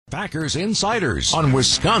Packers Insiders on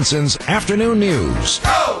Wisconsin's Afternoon News.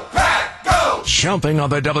 Go, Pack, go! Jumping on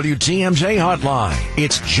the WTMJ hotline,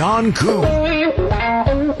 it's John Kuhn.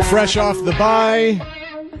 Fresh off the bye.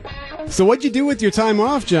 So what'd you do with your time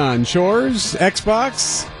off, John? Chores,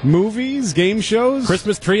 Xbox, movies, game shows?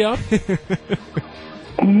 Christmas tree up?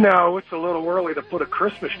 No, it's a little early to put a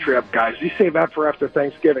Christmas tree up, guys. You save that for after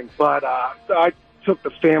Thanksgiving. But I took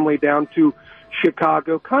the family down to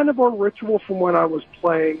Chicago, kind of a ritual from when I was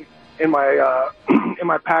playing in my in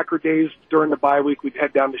my Packer days during the bye week. We'd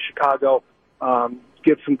head down to Chicago,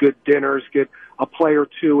 get some good dinners, get a play or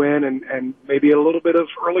two in, and maybe a little bit of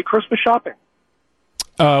early Christmas shopping.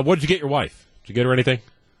 What did you get your wife? Did you get her anything?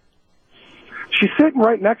 She's sitting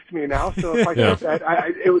right next to me now, so if I Yeah. said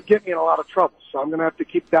that, it would get me in a lot of trouble. So I'm going to have to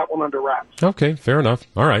keep that one under wraps. Okay, fair enough.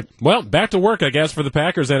 All right. Well, back to work, I guess, for the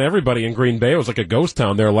Packers and everybody in Green Bay. It was like a ghost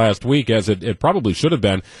town there last week, as it probably should have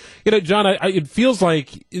been. You know, John, it feels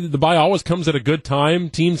like the bye always comes at a good time.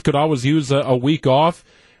 Teams could always use a week off.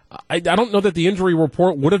 I don't know that the injury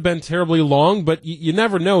report would have been terribly long, but you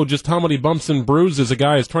never know just how many bumps and bruises a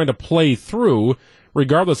guy is trying to play through,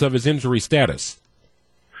 regardless of his injury status.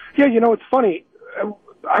 Yeah, you know, it's funny.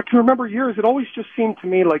 I can remember years, it always just seemed to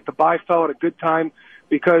me like the bye fell at a good time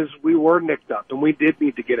because we were nicked up and we did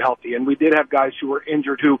need to get healthy. And we did have guys who were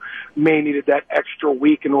injured who may needed that extra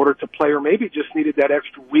week in order to play, or maybe just needed that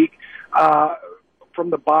extra week from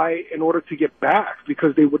the bye in order to get back,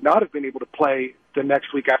 because they would not have been able to play the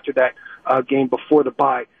next week after that game before the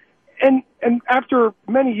bye. And after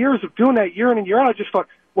many years of doing that year in and year out, I just thought,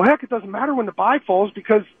 well, heck, it doesn't matter when the bye falls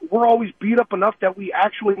because we're always beat up enough that we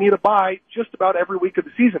actually need a bye just about every week of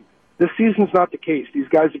the season. This season's not the case. These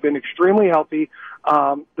guys have been extremely healthy.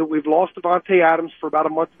 That we've lost Devontae Adams for about a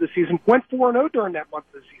month of the season. Went 4-0 during that month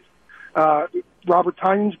of the season. Robert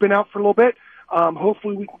Tyne's been out for a little bit.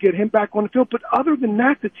 Hopefully we can get him back on the field. But other than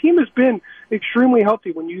that, the team has been extremely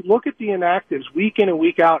healthy. When you look at the inactives week in and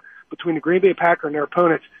week out between the Green Bay Packers and their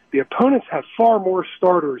opponents, the opponents have far more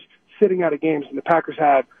starters sitting out of games than the Packers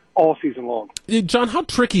had all season long. John, how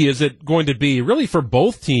tricky is it going to be, really, for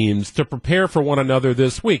both teams to prepare for one another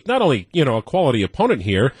this week? Not only, a quality opponent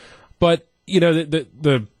here, but,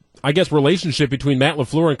 the I guess, relationship between Matt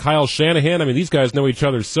LaFleur and Kyle Shanahan. I mean, these guys know each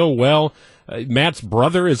other so well. Matt's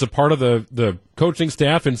brother is a part of the coaching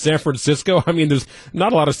staff in San Francisco. I mean, there's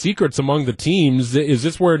not a lot of secrets among the teams. Is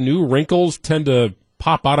this where new wrinkles tend to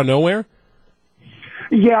pop out of nowhere?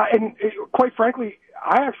 Yeah, and quite frankly,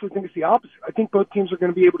 I actually think it's the opposite. I think both teams are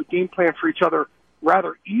going to be able to game plan for each other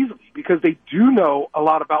rather easily because they do know a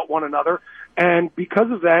lot about one another, and because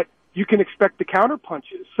of that, you can expect the counter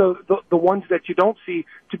punches. So the ones that you don't see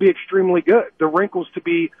to be extremely good, the wrinkles to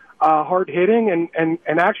be hard hitting, and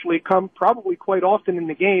actually come probably quite often in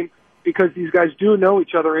the game because these guys do know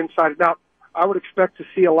each other inside and out. I would expect to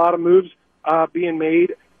see a lot of moves being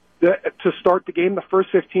made. To start the game, the first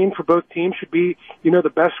 15 for both teams should be,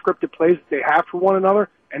 the best scripted plays that they have for one another,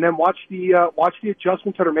 and then watch the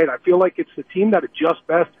adjustments that are made. I feel like it's the team that adjusts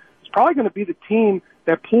best. It's probably going to be the team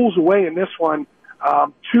that pulls away in this one.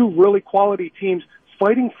 Two really quality teams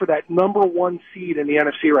fighting for that number one seed in the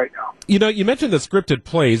NFC right now. You mentioned the scripted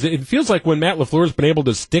plays. It feels like when Matt LaFleur has been able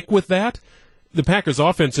to stick with that, the Packers'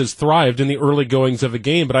 offense has thrived in the early goings of a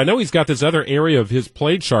game, but I know he's got this other area of his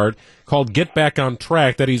play chart called Get Back on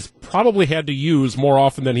Track that he's probably had to use more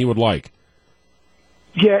often than he would like.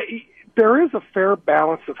 Yeah, there is a fair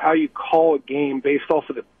balance of how you call a game based off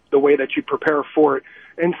of the way that you prepare for it,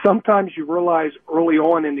 and sometimes you realize early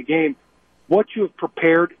on in the game what you have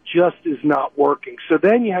prepared just is not working. So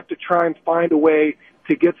then you have to try and find a way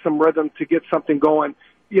to get some rhythm, to get something going.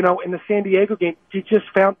 In the San Diego game, you just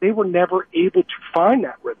found they were never able to find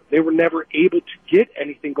that rhythm. They were never able to get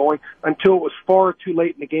anything going until it was far too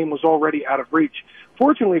late and the game was already out of reach.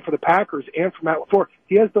 Fortunately for the Packers and for Matt LaFleur,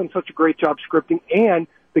 he has done such a great job scripting, and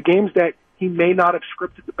the games that he may not have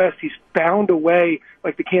scripted the best, he's found a way,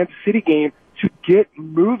 like the Kansas City game, to get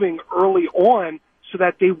moving early on so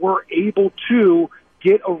that they were able to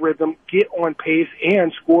get a rhythm, get on pace,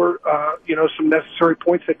 and score, some necessary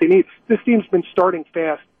points that they need. This team's been starting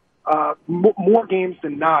fast more games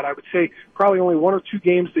than not. I would say probably only one or two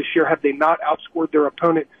games this year have they not outscored their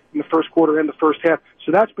opponent in the first quarter and the first half.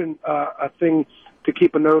 So that's been a thing to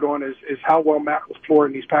keep a note on is how well Matt LaFleur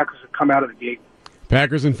and these Packers have come out of the gate.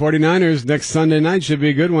 Packers and 49ers next Sunday night should be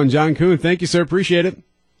a good one. John Kuhn, thank you, sir. Appreciate it.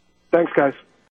 Thanks, guys.